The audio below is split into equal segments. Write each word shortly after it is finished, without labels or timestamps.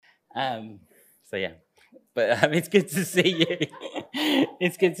So yeah, but it's good to see you.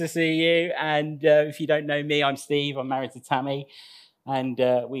 It's good to see you. And if you don't know me, I'm Steve. I'm married to Tammy, and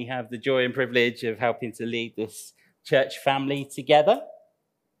we have the joy and privilege of helping to lead this church family together.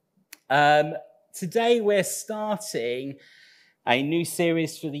 Today we're starting a new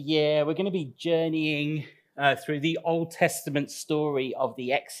series for the year. We're going to be journeying through the Old Testament story of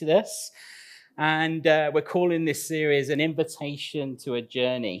the Exodus, and we're calling this series an invitation to a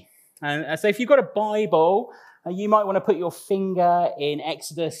journey. And so if you've got a Bible, you might want to put your finger in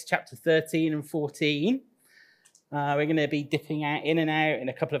Exodus chapter 13 and 14. We're going to be dipping out in and out in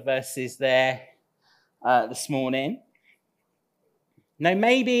a couple of verses there this morning. Now,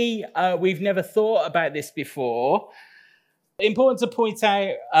 maybe we've never thought about this before. Important to point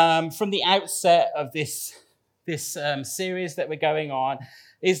out from the outset of this series that we're going on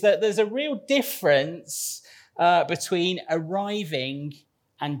is that there's a real difference between arriving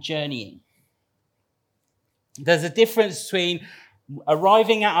and journeying. There's a difference between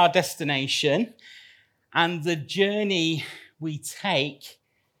arriving at our destination and the journey we take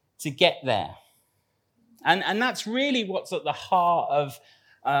to get there. And that's really what's at the heart of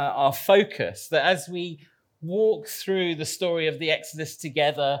our focus, that as we walk through the story of the Exodus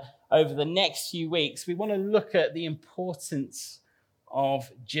together over the next few weeks, we want to look at the importance of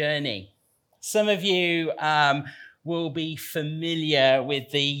journey. Some of you will be familiar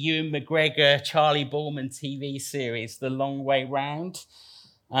with the Ewan McGregor, Charlie Ballman TV series, The Long Way Round.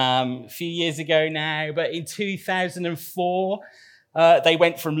 A few years ago now, but in 2004, they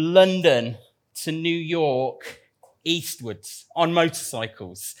went from London to New York eastwards on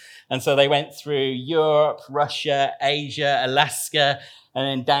motorcycles. And so they went through Europe, Russia, Asia, Alaska, and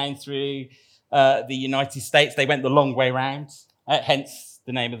then down through the United States. They went the long way round, hence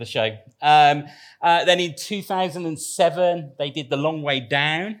the name of the show. Then in 2007, they did the long way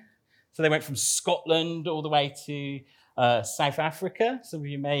down. So they went from Scotland all the way to South Africa. Some of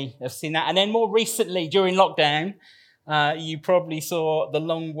you may have seen that. And then more recently, during lockdown, you probably saw the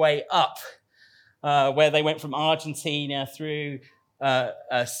long way up, where they went from Argentina through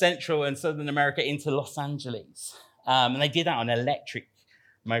Central and Southern America into Los Angeles. And they did that on electric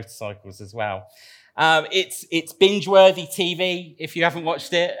motorcycles as well. It's binge-worthy TV if you haven't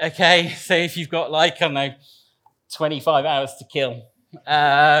watched it, okay? So if you've got 25 hours to kill,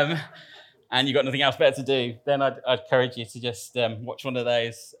 and you've got nothing else better to do, then I'd encourage you to just watch one of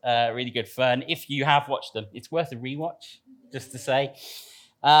those. Really good fun. If you have watched them, it's worth a rewatch, just to say.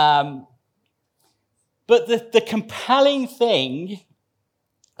 But the compelling thing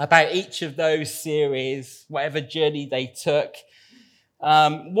about each of those series, whatever journey they took,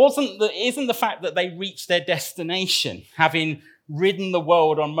 isn't the fact that they reached their destination, having ridden the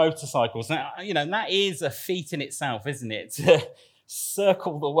world on motorcycles. Now, that is a feat in itself, isn't it? To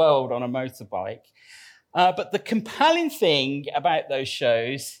circle the world on a motorbike. But the compelling thing about those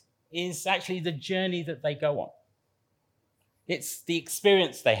shows is actually the journey that they go on. It's the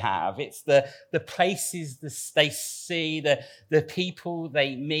experience they have. It's the places they see, the people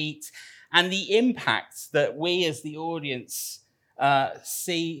they meet, and the impacts that we as the audience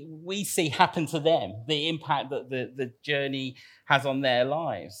see happen to them, the impact that the journey has on their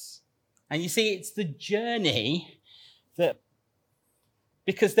lives. And you see, it's the journey that,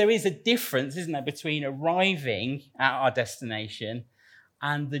 because there is a difference, isn't there, between arriving at our destination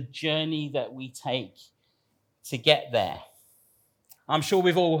and the journey that we take to get there. I'm sure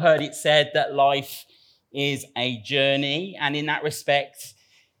we've all heard it said that life is a journey, and in that respect,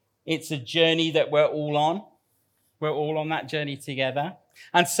 it's a journey that we're all on. We're all on that journey together.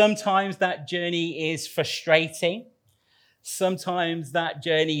 And sometimes that journey is frustrating. Sometimes that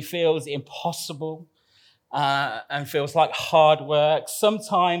journey feels impossible and feels like hard work.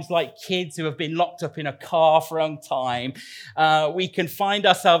 Sometimes, like kids who have been locked up in a car for a long time, we can find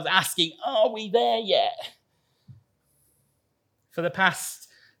ourselves asking, are we there yet? For the past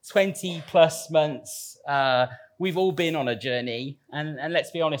 20 plus months, we've all been on a journey. And let's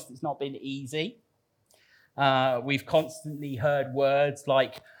be honest, it's not been easy. We've constantly heard words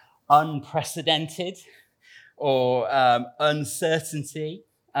like unprecedented or uncertainty.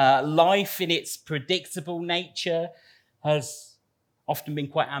 Life in its predictable nature has often been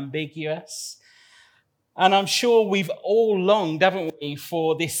quite ambiguous. And I'm sure we've all longed, haven't we,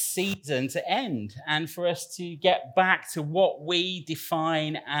 for this season to end and for us to get back to what we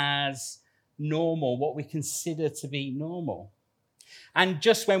define as normal, what we consider to be normal. And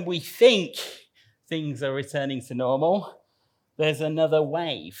just when we think things are returning to normal, there's another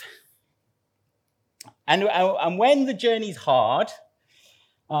wave. And when the journey's hard,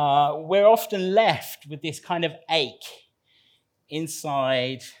 we're often left with this kind of ache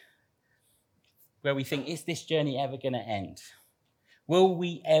inside where we think, is this journey ever going to end? Will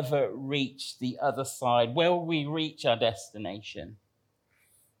we ever reach the other side? Will we reach our destination?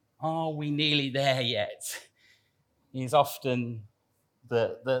 Are we nearly there yet? Is often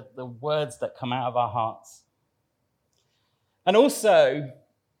the words that come out of our hearts. And also,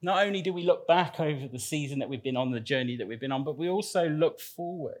 not only do we look back over the season that we've been on, the journey that we've been on, but we also look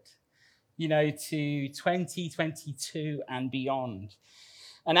forward, to 2022 and beyond.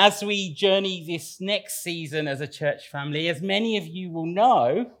 And as we journey this next season as a church family, as many of you will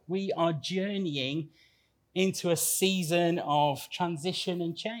know, we are journeying into a season of transition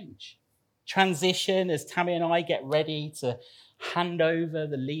and change. Transition as Tammy and I get ready to hand over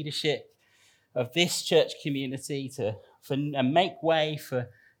the leadership of this church community and make way for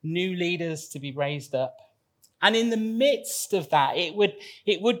new leaders to be raised up. And in the midst of that, it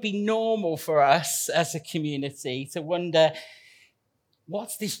would be normal for us as a community to wonder,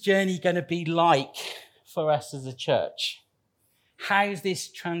 what's this journey going to be like for us as a church? How's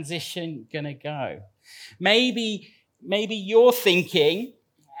this transition going to go? Maybe you're thinking,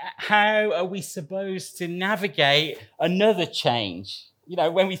 how are we supposed to navigate another change?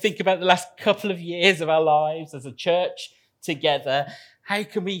 When we think about the last couple of years of our lives as a church together, how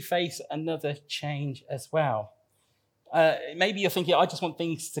can we face another change as well? Maybe you're thinking, I just want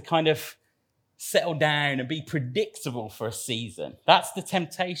things to kind of settle down and be predictable for a season. That's the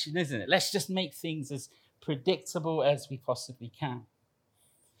temptation, isn't it? Let's just make things as predictable as we possibly can.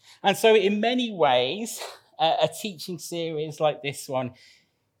 And so in many ways, a teaching series like this one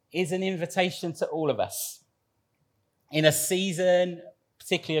is an invitation to all of us in a season,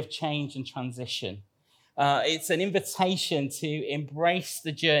 particularly of change and transition. It's an invitation to embrace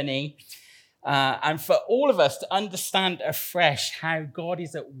the journey and for all of us to understand afresh how God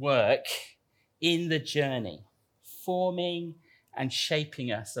is at work in the journey, forming and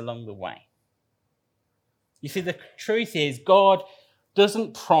shaping us along the way. You see, the truth is, God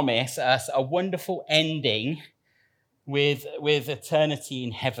doesn't promise us a wonderful ending with eternity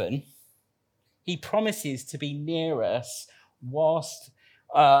in heaven. He promises to be near us whilst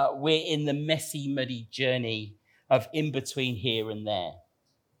we're in the messy, muddy journey of in between here and there.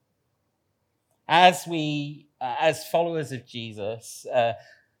 As followers of Jesus,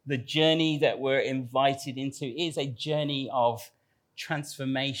 the journey that we're invited into is a journey of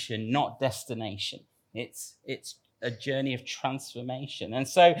transformation, not destination. It's a journey of transformation. And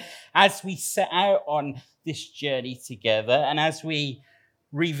so as we set out on this journey together and as we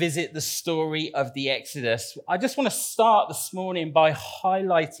revisit the story of the Exodus, I just want to start this morning by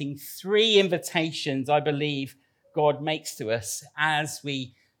highlighting 3 invitations I believe God makes to us as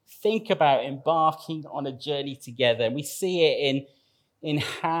we think about embarking on a journey together. And we see it in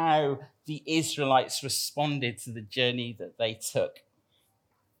how the Israelites responded to the journey that they took.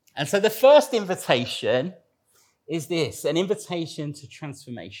 And so the first invitation is this, an invitation to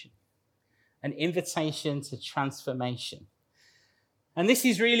transformation. An invitation to transformation. And this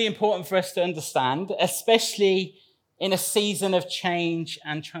is really important for us to understand, especially in a season of change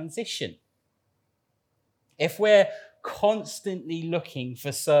and transition. If we're constantly looking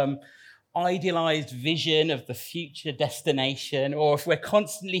for some idealized vision of the future destination, or if we're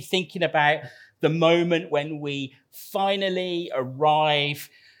constantly thinking about the moment when we finally arrive,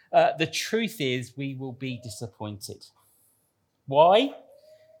 the truth is we will be disappointed. Why?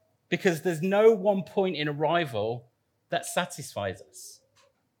 Because there's no one point in arrival that satisfies us.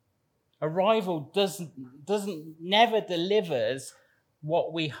 Arrival never delivers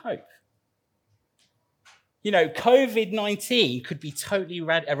what we hope. COVID-19 could be totally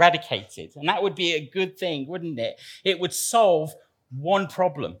eradicated, and that would be a good thing, wouldn't it? It would solve one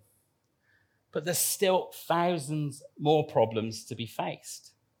problem, but there's still thousands more problems to be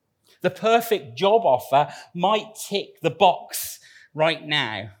faced. The perfect job offer might tick the box right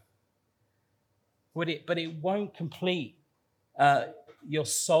now, but it won't complete your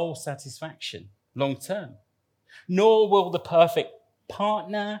soul satisfaction long term. Nor will the perfect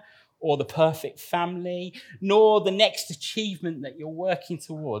partner or the perfect family, nor the next achievement that you're working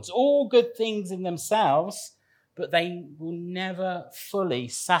towards. All good things in themselves, but they will never fully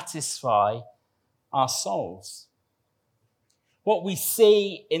satisfy our souls. What we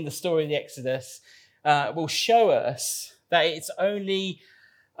see in the story of the Exodus will show us that it's only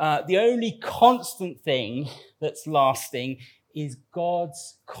the only constant thing that's lasting is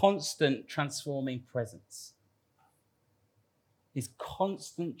God's constant transforming presence. His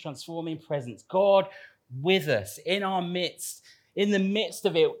constant transforming presence. God with us, in our midst, in the midst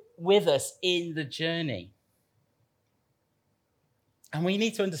of it, with us in the journey. And we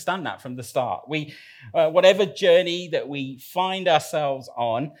need to understand that from the start. Whatever journey that we find ourselves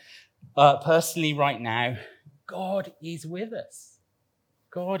on, personally right now, God is with us.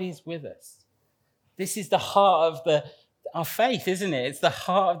 God is with us. This is the heart of our faith, isn't it? It's the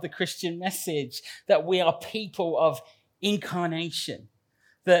heart of the Christian message, that we are people of incarnation,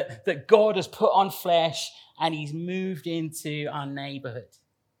 that God has put on flesh and he's moved into our neighborhood.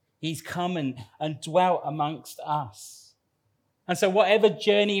 He's come and dwelt amongst us. And so whatever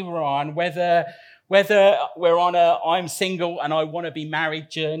journey we're on, whether we're on a I'm single and I want to be married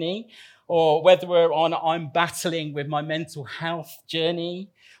journey, or whether we're on I'm battling with my mental health journey,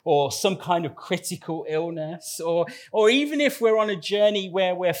 or some kind of critical illness, or even if we're on a journey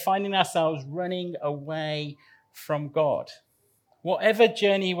where we're finding ourselves running away from God, whatever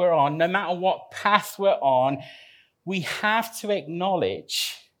journey we're on, no matter what path we're on, we have to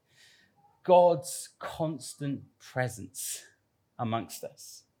acknowledge God's constant presence amongst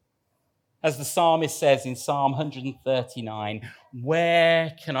us. As the psalmist says in Psalm 139,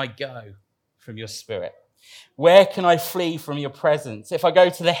 where can I go from your spirit? Where can I flee from your presence? If I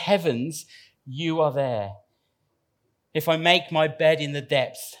go to the heavens, you are there. If I make my bed in the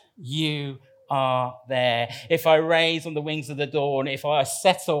depths, you are there. If I raise on the wings of the dawn, if I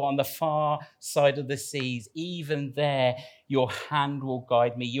settle on the far side of the seas, even there, your hand will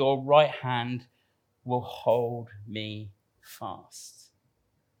guide me. Your right hand will hold me fast.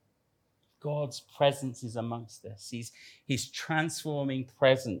 God's presence is amongst us. His transforming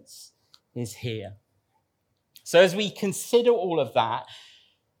presence is here. So as we consider all of that,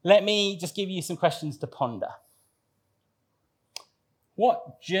 let me just give you some questions to ponder.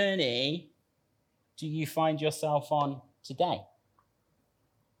 What journey do you find yourself on today?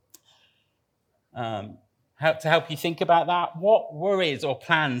 To help you think about that, what worries or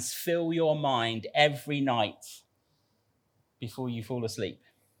plans fill your mind every night before you fall asleep?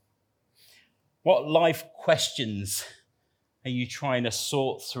 What life questions are you trying to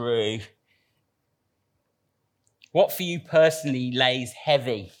sort through? What for you personally lays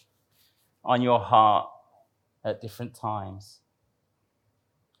heavy on your heart at different times?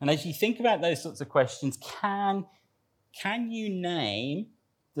 And as you think about those sorts of questions, can you name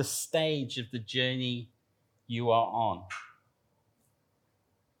the stage of the journey you are on?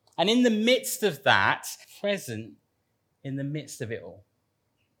 And in the midst of that, present in the midst of it all.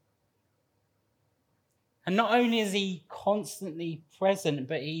 And not only is he constantly present,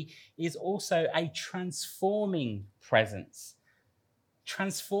 but he is also a transforming presence,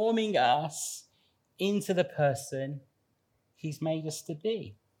 transforming us into the person he's made us to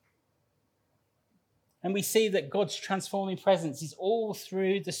be. And we see that God's transforming presence is all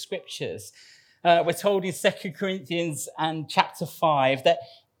through the scriptures. We're told in 2 Corinthians and chapter 5 that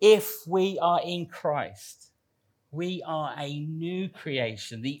if we are in Christ, we are a new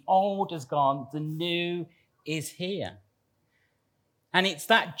creation. The old is gone, the new is here. And it's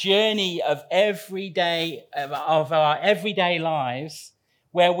that journey of our everyday lives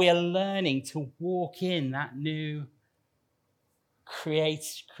where we're learning to walk in that new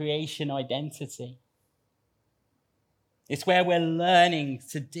creation identity. It's where we're learning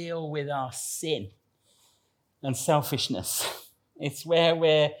to deal with our sin and selfishness. It's where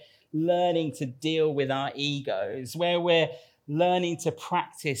we're learning to deal with our egos, where we're learning to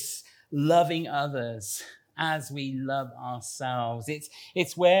practice loving others as we love ourselves.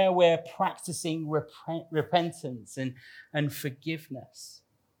 It's where we're practicing repentance and forgiveness.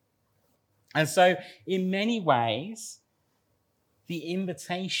 And so in many ways, the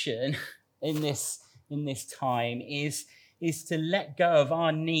invitation in this time is to let go of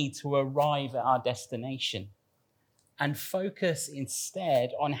our need to arrive at our destination and focus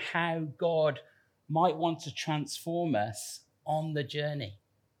instead on how God might want to transform us on the journey.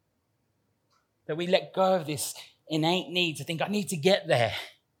 That we let go of this innate need to think, I need to get there.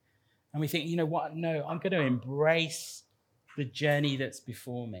 And we think, you know what? No, I'm going to embrace the journey that's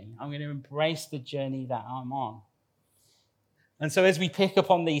before me. I'm going to embrace the journey that I'm on. And so as we pick up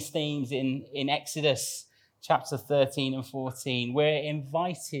on these themes in Exodus chapter 13 and 14, we're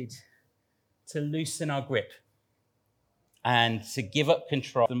invited to loosen our grip and to give up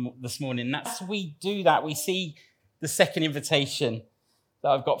control this morning. And as we do that, we see the second invitation that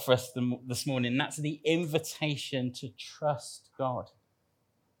I've got for us this morning. That's the invitation to trust God.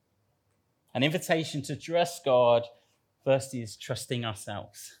 An invitation to trust God first is trusting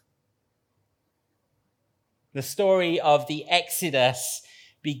ourselves. The story of the Exodus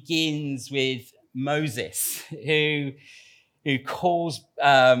begins with Moses, who's called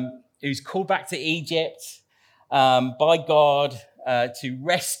back to Egypt by God to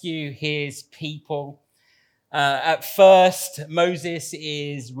rescue his people. At first, Moses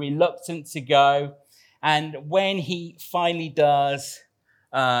is reluctant to go, and when he finally does,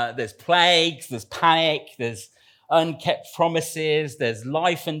 There's plagues, there's panic, there's unkept promises, there's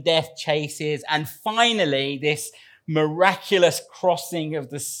life and death chases, and finally, this miraculous crossing of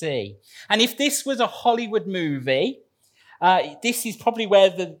the sea. And if this was a Hollywood movie, this is probably where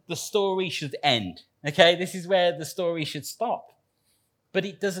the story should end. Okay, this is where the story should stop. But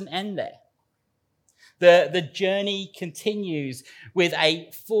it doesn't end there. The journey continues with a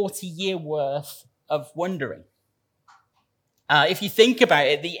 40-year worth of wandering. If you think about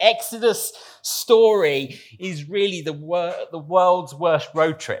it, the Exodus story is really the world's worst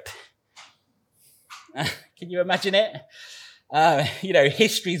road trip. Can you imagine it?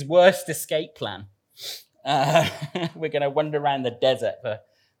 History's worst escape plan. We're going to wander around the desert for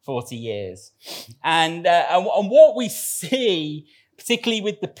 40 years. And what we see, particularly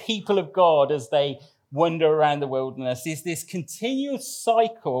with the people of God as they wander around the wilderness, is this continuous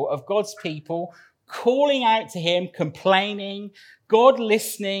cycle of God's people calling out to him, complaining, God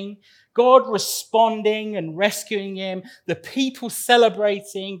listening, God responding and rescuing him, the people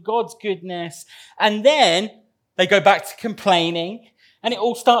celebrating God's goodness, and then they go back to complaining, and it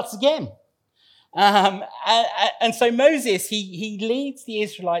all starts again. And so Moses, he leads the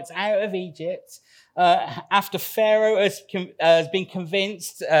Israelites out of Egypt after Pharaoh has been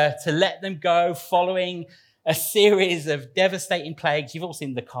convinced to let them go following a series of devastating plagues. You've all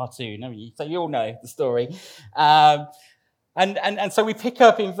seen the cartoon, haven't you? So you all know the story. And so we pick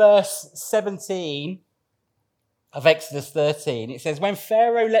up in verse 17 of Exodus 13. It says, when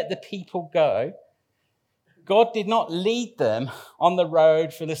Pharaoh let the people go, God did not lead them on the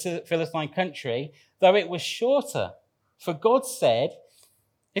road for the Philistine country, though it was shorter. For God said,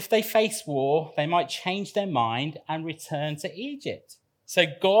 if they face war, they might change their mind and return to Egypt. So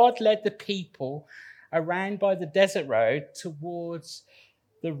God led the people around by the desert road towards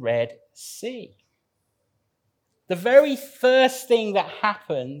the Red Sea. The very first thing that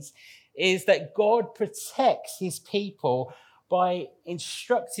happens is that God protects his people by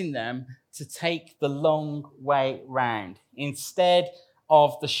instructing them to take the long way round instead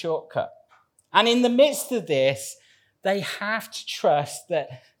of the shortcut. And in the midst of this, they have to trust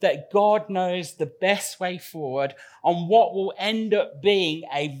that God knows the best way forward on what will end up being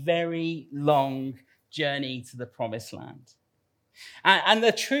a very long journey to the promised land. And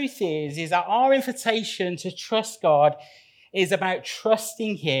the truth is that our invitation to trust God is about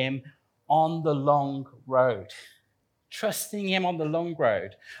trusting him on the long road. Trusting him on the long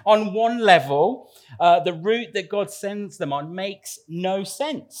road. On one level, the route that God sends them on makes no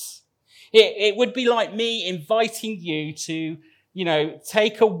sense. It would be like me inviting you to,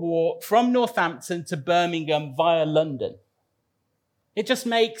 take a walk from Northampton to Birmingham via London. It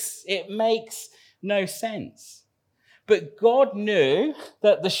makes no sense. But God knew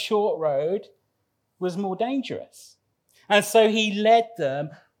that the short road was more dangerous. And so he led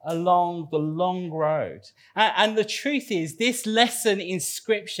them along the long road. And the truth is, this lesson in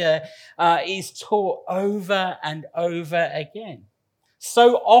Scripture is taught over and over again.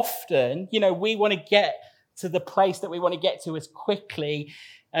 So often, we want to get to the place that we want to get to as quickly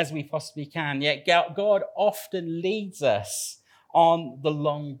as we possibly can. Yet God often leads us on the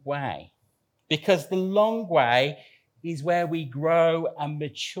long way, because the long way is where we grow and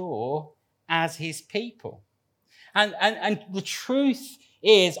mature as his people. And the truth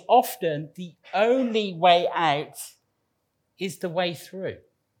is, often the only way out is the way through.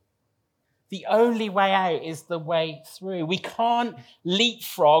 The only way out is the way through. We can't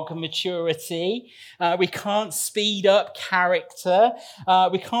leapfrog maturity. We can't speed up character.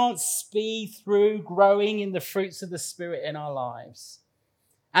 We can't speed through growing in the fruits of the Spirit in our lives.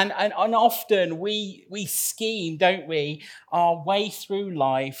 And often we scheme, don't we, our way through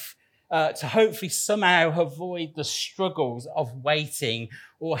life to hopefully somehow avoid the struggles of waiting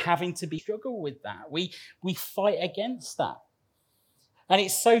or having to struggle with that. We fight against that. And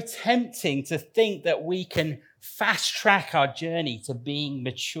it's so tempting to think that we can fast track our journey to being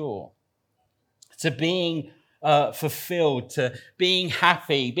mature, to being fulfilled, to being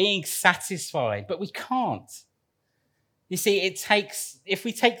happy, being satisfied, but we can't. You see, if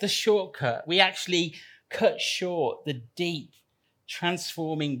we take the shortcut, we actually cut short the deep,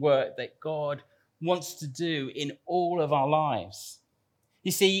 transforming work that God wants to do in all of our lives.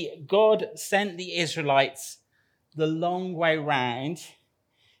 You see, God sent the Israelites the long way round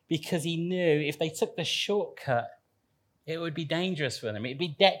because he knew if they took the shortcut, it would be dangerous for them. It'd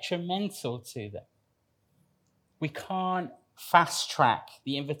be detrimental to them. We can't fast track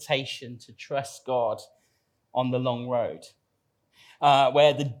the invitation to trust God on the long road,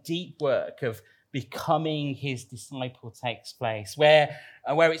 where the deep work of becoming his disciple takes place, where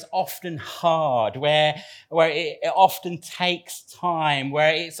it's often hard, where it often takes time,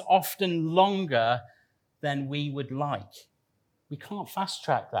 where it's often longer than we would like. We can't fast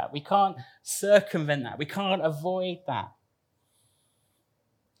track that. We can't circumvent that. We can't avoid that.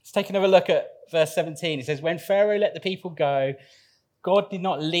 Let's take another look at verse 17. It says, when Pharaoh let the people go, God did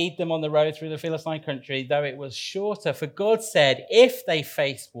not lead them on the road through the Philistine country, though it was shorter. For God said, if they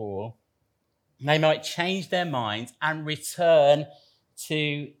face war, they might change their minds and return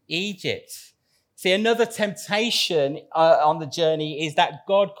to Egypt. See, another temptation on the journey is that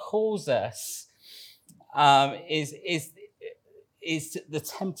God calls us, is the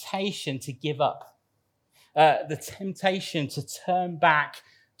temptation to give up, the temptation to turn back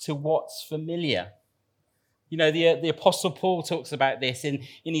to what's familiar. You know, the Apostle Paul talks about this in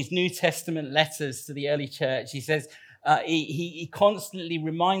his New Testament letters to the early church. He says, he constantly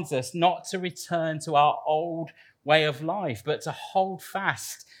reminds us not to return to our old way of life, but to hold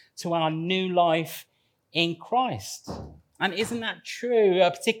fast to our new life in Christ. And isn't that true,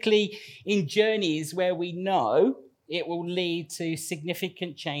 particularly in journeys where we know it will lead to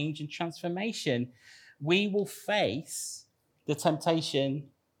significant change and transformation? We will face the temptation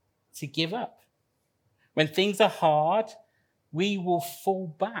to give up. When things are hard, we will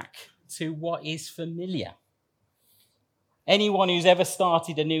fall back to what is familiar. Anyone who's ever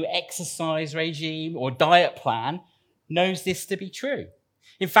started a new exercise regime or diet plan knows this to be true.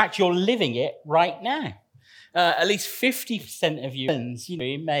 In fact, you're living it right now. At least 50% of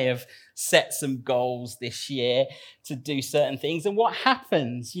you may have set some goals this year to do certain things. And what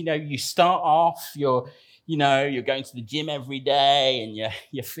happens? You start off, you're going to the gym every day and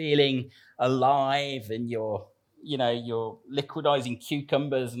you're feeling alive and you're liquidizing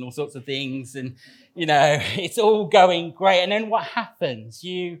cucumbers and all sorts of things. And, it's all going great. And then what happens?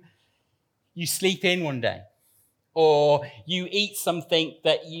 You sleep in one day, or you eat something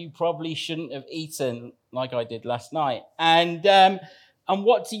that you probably shouldn't have eaten, like I did last night. And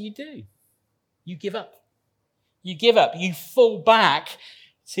what do? You give up. You give up. You fall back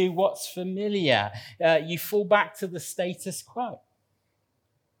to what's familiar. You fall back to the status quo.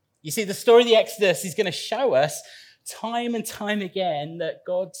 You see, the story of the Exodus is going to show us time and time again that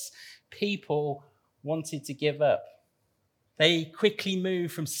God's people wanted to give up. They quickly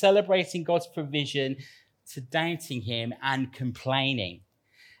moved from celebrating God's provision to doubting him and complaining.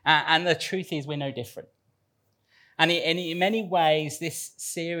 And the truth is, we're no different. And in many ways, this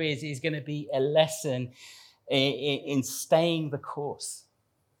series is going to be a lesson in staying the course.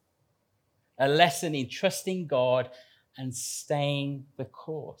 A lesson in trusting God and staying the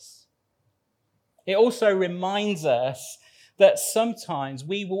course. It also reminds us that sometimes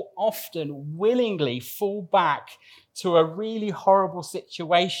we will often willingly fall back to a really horrible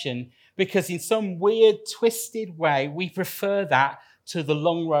situation because in some weird, twisted way, we prefer that to the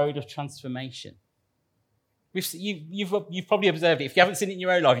long road of transformation. You've probably observed it. If you haven't seen it in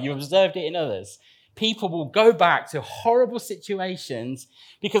your own life, you've observed it in others. People will go back to horrible situations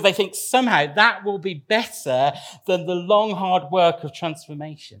because they think somehow that will be better than the long, hard work of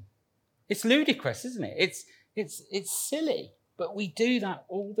transformation. It's ludicrous, isn't it? It's silly, but we do that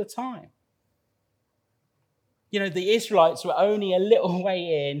all the time. The Israelites were only a little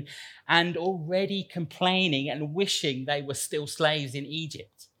way in and already complaining and wishing they were still slaves in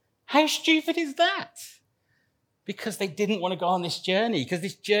Egypt. How stupid is that? Because they didn't want to go on this journey, because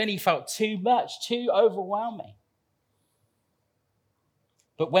this journey felt too much, too overwhelming.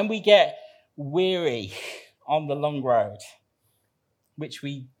 But when we get weary on the long road, which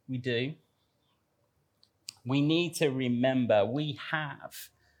we do, we need to remember we have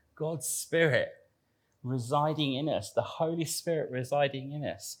God's Spirit residing in us, the Holy Spirit residing in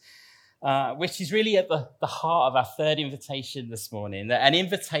us, which is really at the heart of our third invitation this morning, an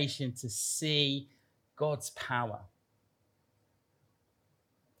invitation to see God's power.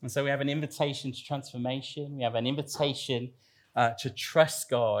 And so we have an invitation to transformation. We have an invitation to trust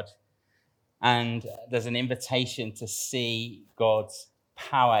God. And there's an invitation to see God's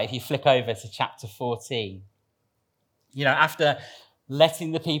power. If you flick over to chapter 14, after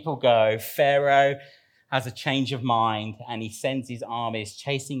letting the people go, Pharaoh has a change of mind and he sends his armies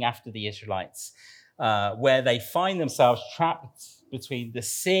chasing after the Israelites, where they find themselves trapped between the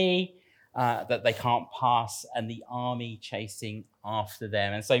sea that they can't pass and the army chasing after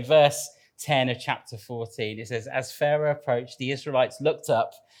them. And so verse 10 of chapter 14, it says, as Pharaoh approached, the Israelites looked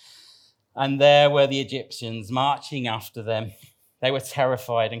up and there were the Egyptians marching after them. They were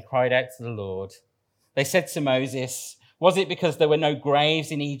terrified and cried out to the Lord. They said to Moses, was it because there were no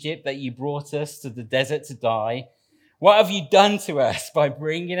graves in Egypt that you brought us to the desert to die? What have you done to us by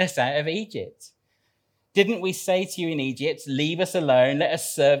bringing us out of Egypt? Didn't we say to you in Egypt, leave us alone, let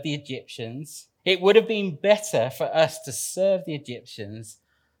us serve the Egyptians? It would have been better for us to serve the Egyptians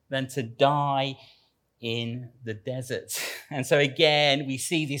than to die in the desert. And so again, we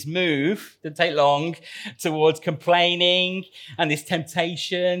see this move, didn't take long, towards complaining and this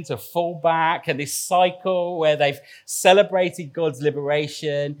temptation to fall back and this cycle where they've celebrated God's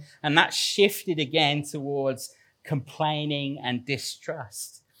liberation, and that shifted again towards complaining and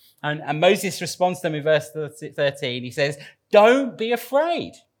distrust. And Moses responds to them in verse 13. He says, don't be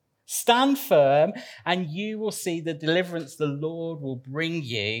afraid. Stand firm, and you will see the deliverance the Lord will bring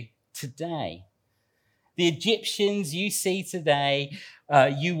you today. The Egyptians you see today,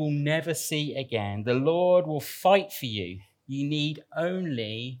 you will never see again. The Lord will fight for you. You need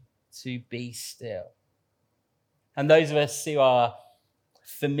only to be still. And those of us who are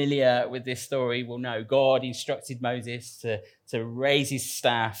familiar with this story will know God instructed Moses to raise his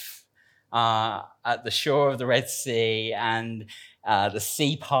staff at the shore of the Red Sea, and the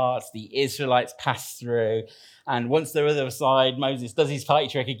sea parts, the Israelites pass through. And once they're on the other side, Moses does his party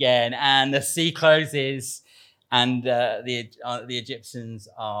trick again, and the sea closes, and the Egyptians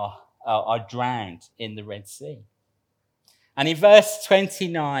are drowned in the Red Sea. And in verse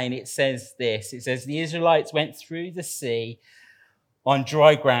 29, it says this. It says, the Israelites went through the sea on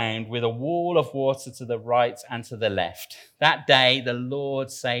dry ground with a wall of water to the right and to the left. That day, the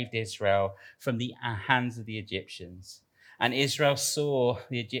Lord saved Israel from the hands of the Egyptians. And Israel saw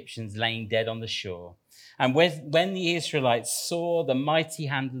the Egyptians laying dead on the shore. And when the Israelites saw the mighty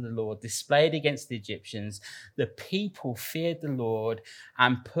hand of the Lord displayed against the Egyptians, the people feared the Lord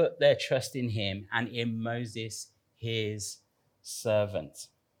and put their trust in him and in Moses, his servant.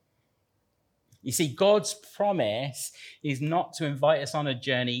 You see, God's promise is not to invite us on a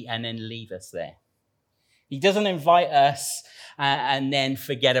journey and then leave us there. He doesn't invite us and then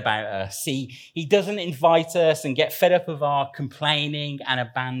forget about us. He doesn't invite us and get fed up of our complaining and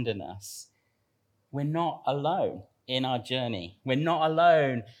abandon us. We're not alone in our journey. We're not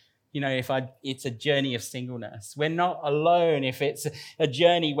alone, if it's a journey of singleness. We're not alone if it's a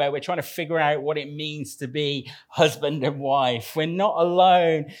journey where we're trying to figure out what it means to be husband and wife. We're not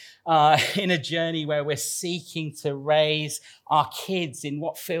alone in a journey where we're seeking to raise our kids in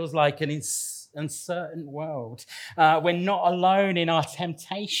what feels like an uncertain world. We're not alone in our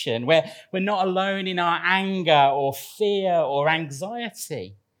temptation. We're not alone in our anger or fear or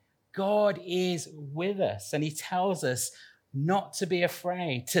anxiety. God is with us, and he tells us not to be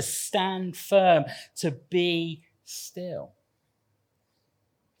afraid, to stand firm, to be still.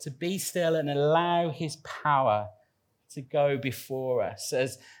 To be still and allow his power to go before us.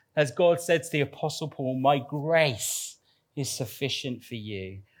 As God said to the Apostle Paul, my grace is sufficient for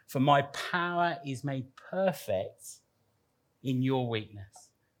you, for my power is made perfect in your weakness.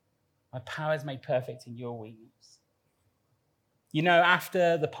 My power is made perfect in your weakness.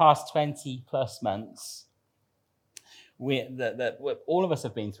 After the past 20 plus months, that all of us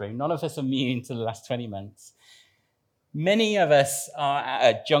have been through, none of us are immune to the last 20 months. Many of us are at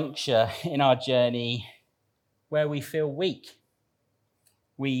a juncture in our journey where we feel weak.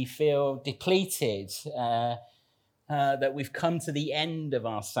 We feel depleted, that we've come to the end of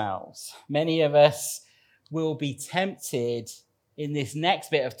ourselves. Many of us will be tempted in this next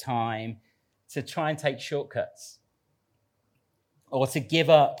bit of time to try and take shortcuts, or to give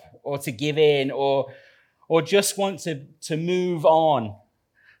up, or to give in, or just want to move on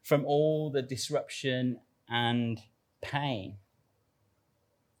from all the disruption and pain.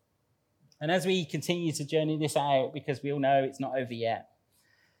 And as we continue to journey this out, because we all know it's not over yet,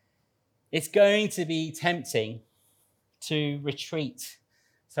 it's going to be tempting to retreat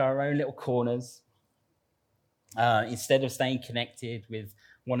to our own little corners instead of staying connected with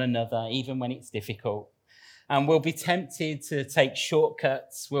one another, even when it's difficult. And we'll be tempted to take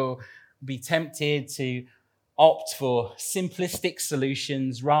shortcuts. We'll be tempted to opt for simplistic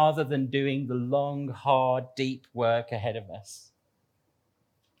solutions rather than doing the long, hard, deep work ahead of us.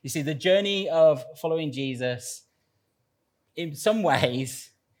 You see, the journey of following Jesus, in some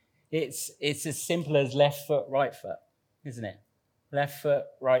ways, it's as simple as left foot, right foot, isn't it? Left foot,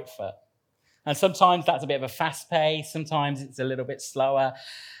 right foot. And sometimes that's a bit of a fast pace. Sometimes it's a little bit slower.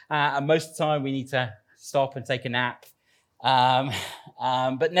 And most of the time we need to stop and take a nap.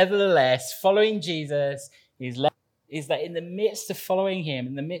 But nevertheless, following Jesus is that in the midst of following him,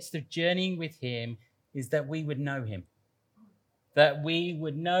 in the midst of journeying with him, is that we would know him. That we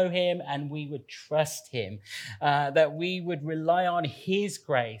would know him and we would trust him. That we would rely on his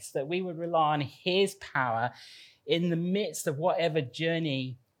grace. That we would rely on his power in the midst of whatever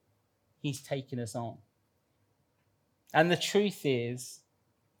journey he's taken us on. And the truth is,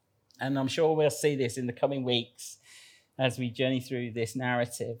 and I'm sure we'll see this in the coming weeks as we journey through this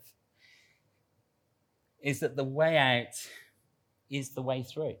narrative, is that the way out is the way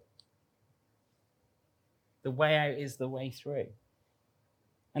through. The way out is the way through.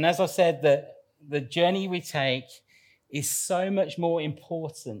 And as I said, the journey we take is so much more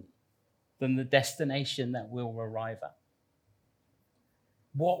important than the destination that we'll arrive at.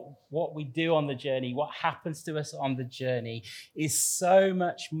 What we do on the journey, what happens to us on the journey, is so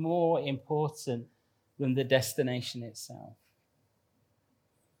much more important than the destination itself.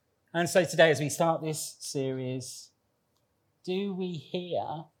 And so today, as we start this series, do we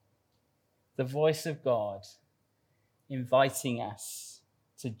hear the voice of God inviting us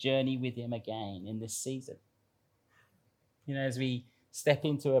to journey with him again in this season? You know, as we step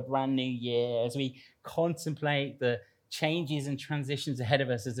into a brand new year, as we contemplate the changes and transitions ahead of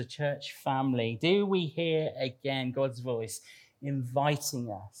us as a church family, do we hear again God's voice inviting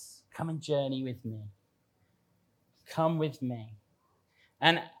us, come and journey with me? Come with me.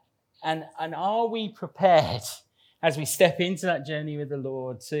 And are we prepared as we step into that journey with the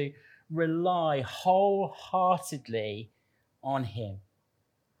Lord to rely wholeheartedly on him?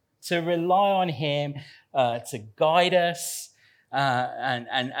 To rely on him to guide us,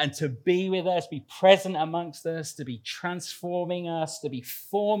 and to be with us, be present amongst us, to be transforming us, to be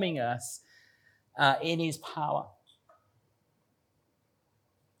forming us in his power.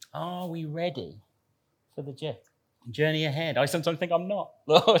 Are we ready for the journey ahead? I sometimes think I'm not,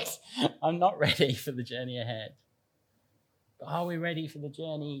 Lord. I'm not ready for the journey ahead. But are we ready for the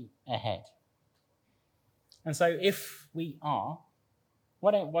journey ahead? And so if we are,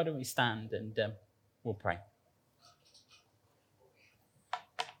 why don't we stand and we'll pray.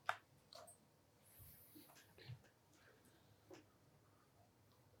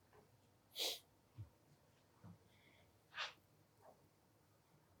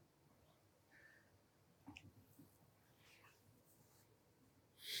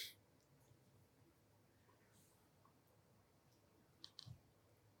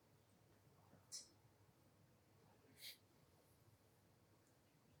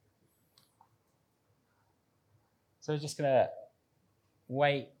 So we're just going to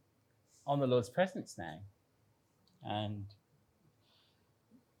wait on the Lord's presence now and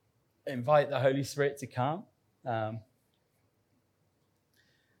invite the Holy Spirit to come. It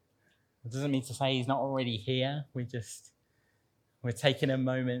doesn't mean to say he's not already here. We're taking a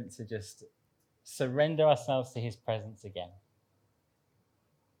moment to just surrender ourselves to his presence again.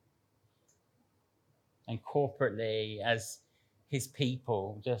 And corporately, as his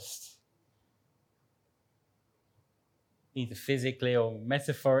people, just either physically or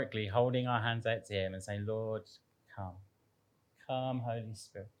metaphorically holding our hands out to him and saying, Lord, come. Come, Holy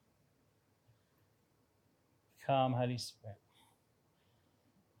Spirit. Come, Holy Spirit.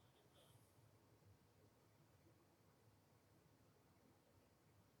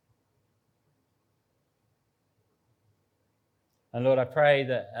 And Lord, I pray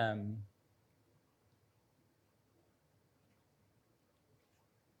that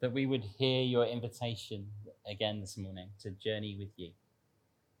that we would hear your invitation again this morning to journey with you.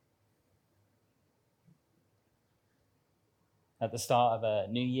 At the start of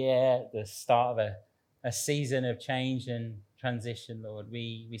a new year, the start of a season of change and transition, Lord,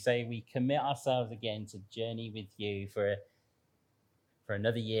 we say we commit ourselves again to journey with you for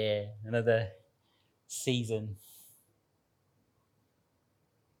another year, another season.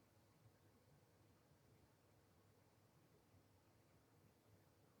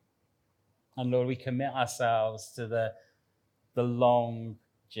 And Lord, we commit ourselves to the long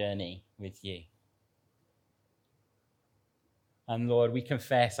journey with you. And Lord, we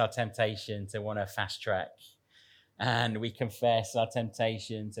confess our temptation to want to fast track. And we confess our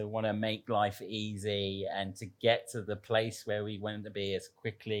temptation to want to make life easy and to get to the place where we want to be as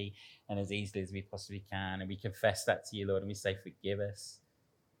quickly and as easily as we possibly can. And we confess that to you, Lord, and we say, forgive us.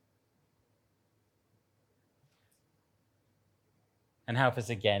 And help us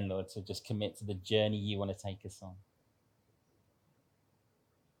again, Lord, to just commit to the journey you want to take us on.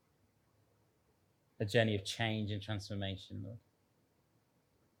 A journey of change and transformation, Lord.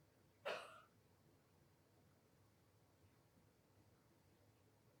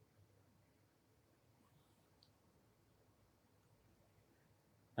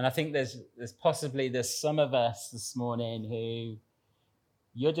 And I think there's some of us this morning who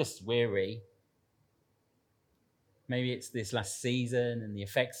you're just weary. Maybe it's this last season and the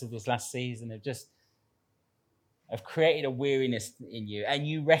effects of this last season have created a weariness in you. And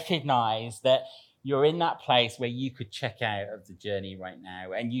you recognize that you're in that place where you could check out of the journey right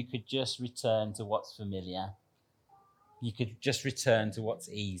now and you could just return to what's familiar. you could just return to what's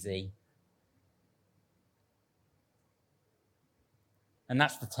easy. And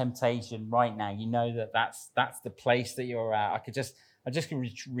that's the temptation right now. You know that's the place that you're at. I just can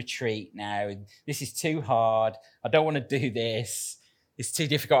retreat now. This is too hard. I don't want to do this. It's too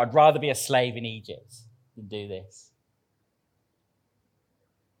difficult. I'd rather be a slave in Egypt than do this.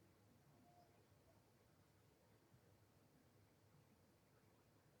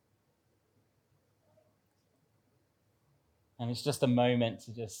 And it's just a moment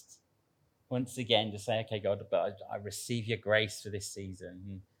to just, once again, just say, okay, God, but I receive your grace for this season.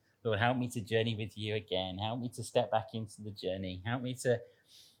 And Lord, help me to journey with you again. Help me to step back into the journey. Help me to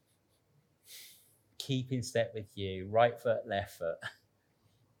keep in step with you, right foot, left foot.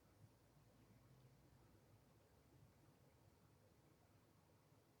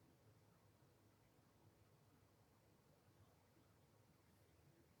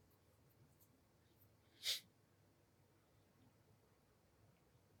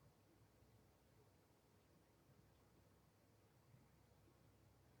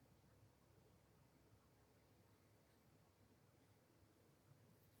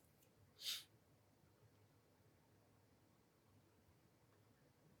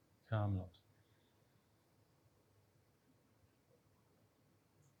 Come, Lord.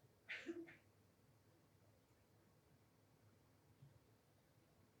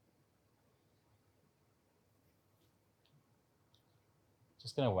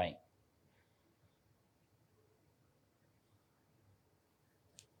 Just going to wait.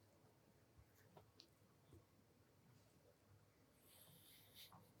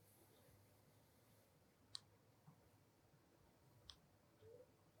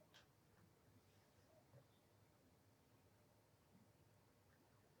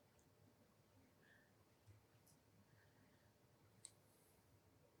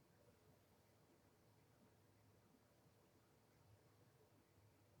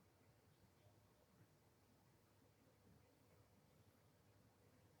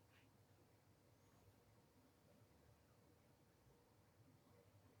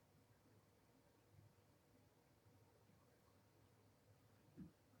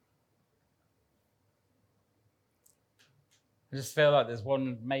 I just feel like there's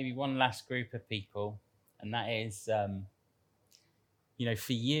maybe one last group of people, and that is,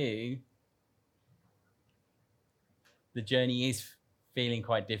 for you, the journey is feeling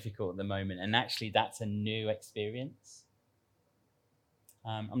quite difficult at the moment, and actually that's a new experience.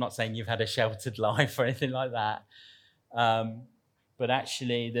 I'm not saying you've had a sheltered life or anything like that, but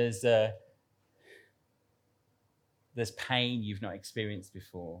actually there's pain you've not experienced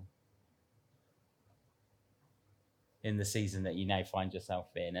before in the season that you now find yourself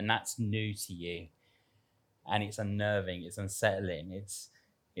in, and that's new to you, and it's unnerving, it's unsettling,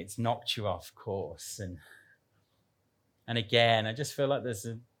 it's knocked you off course, and again, I just feel like this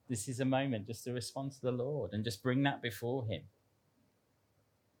is a moment just to respond to the Lord and just bring that before him.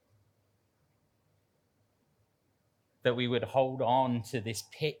 That we would hold on to this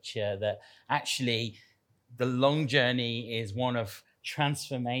picture that actually the long journey is one of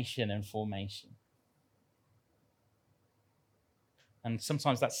transformation and formation. And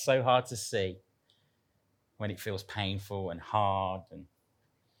sometimes that's so hard to see when it feels painful and hard and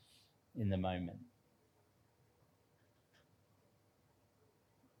in the moment.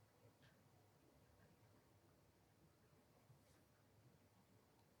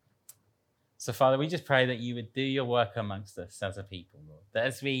 So, Father, we just pray that you would do your work amongst us as a people, Lord. That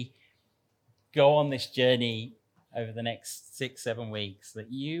as we go on this journey over the next 6-7 weeks,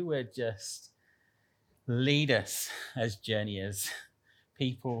 that you would just lead us as journeyers,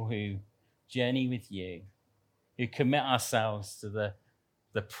 people who journey with you, who commit ourselves to the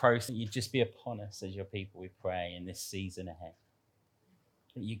process. That you just be upon us as your people, we pray, in this season ahead.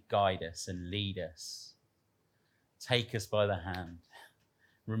 That you guide us and lead us. Take us by the hand.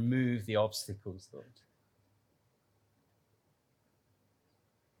 Remove the obstacles, Lord.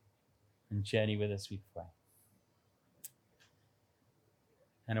 And journey with us, we pray.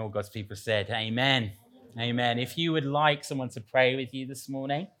 And all God's people said, amen. Amen. If you would like someone to pray with you this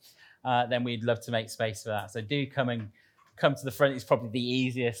morning, then we'd love to make space for that. So do come to the front. It's probably the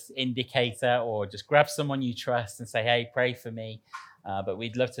easiest indicator, or just grab someone you trust and say, hey, pray for me. But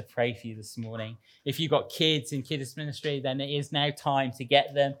we'd love to pray for you this morning. If you've got kids in kids ministry, then it is now time to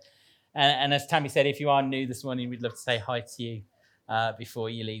get them. And as Tammy said, if you are new this morning, we'd love to say hi to you before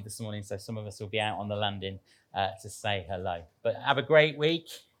you leave this morning. So some of us will be out on the landing to say hello. But have a great week,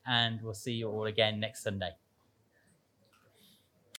 and we'll see you all again next Sunday.